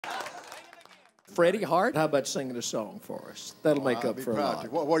Freddie, Hart, how about singing a song for us? That'll make up for a lot.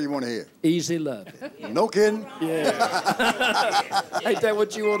 What do you want to hear? Easy Lovin'. No kidding? Yeah. Ain't that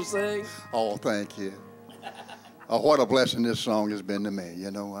what you want to sing? Oh, thank you. Oh, what a blessing this song has been to me,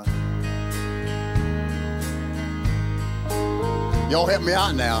 you know. Y'all help me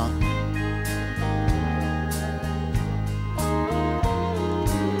out now.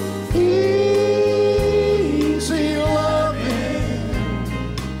 Easy loving,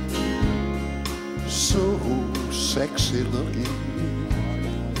 so sexy looking.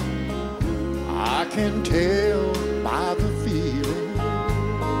 I can tell by the feeling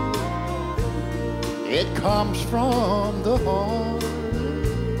it comes from the heart.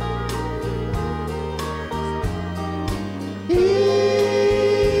 Easy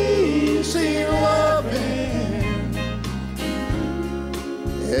loving,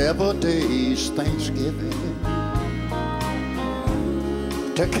 every day's Thanksgiving,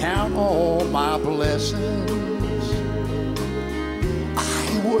 to count all my blessings.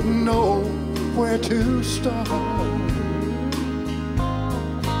 I wouldn't know where to start.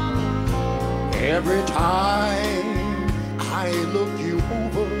 Every time I look you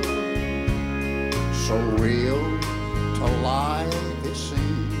over, so real to life it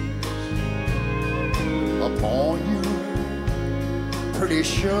seems. Upon your pretty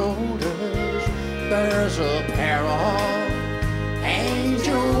shoulders, there's a pair of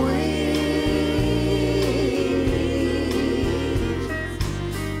angel wings.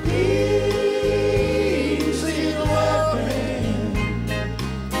 Easy loving,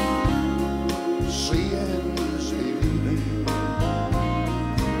 seeing is believing.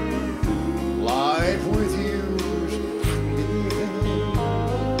 Life with you's living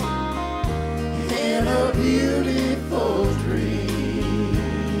in a beautiful dream.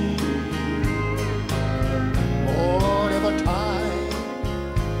 Whatever time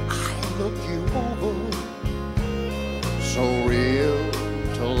I look you over, so real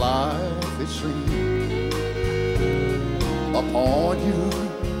to life it seems. Upon your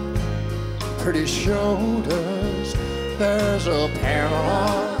pretty shoulders, there's a pair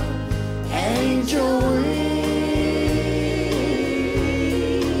of angel wings.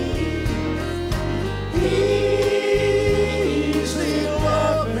 Easy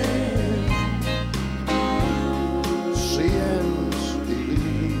loving, seeing's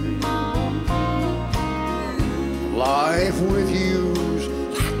believing. Life with you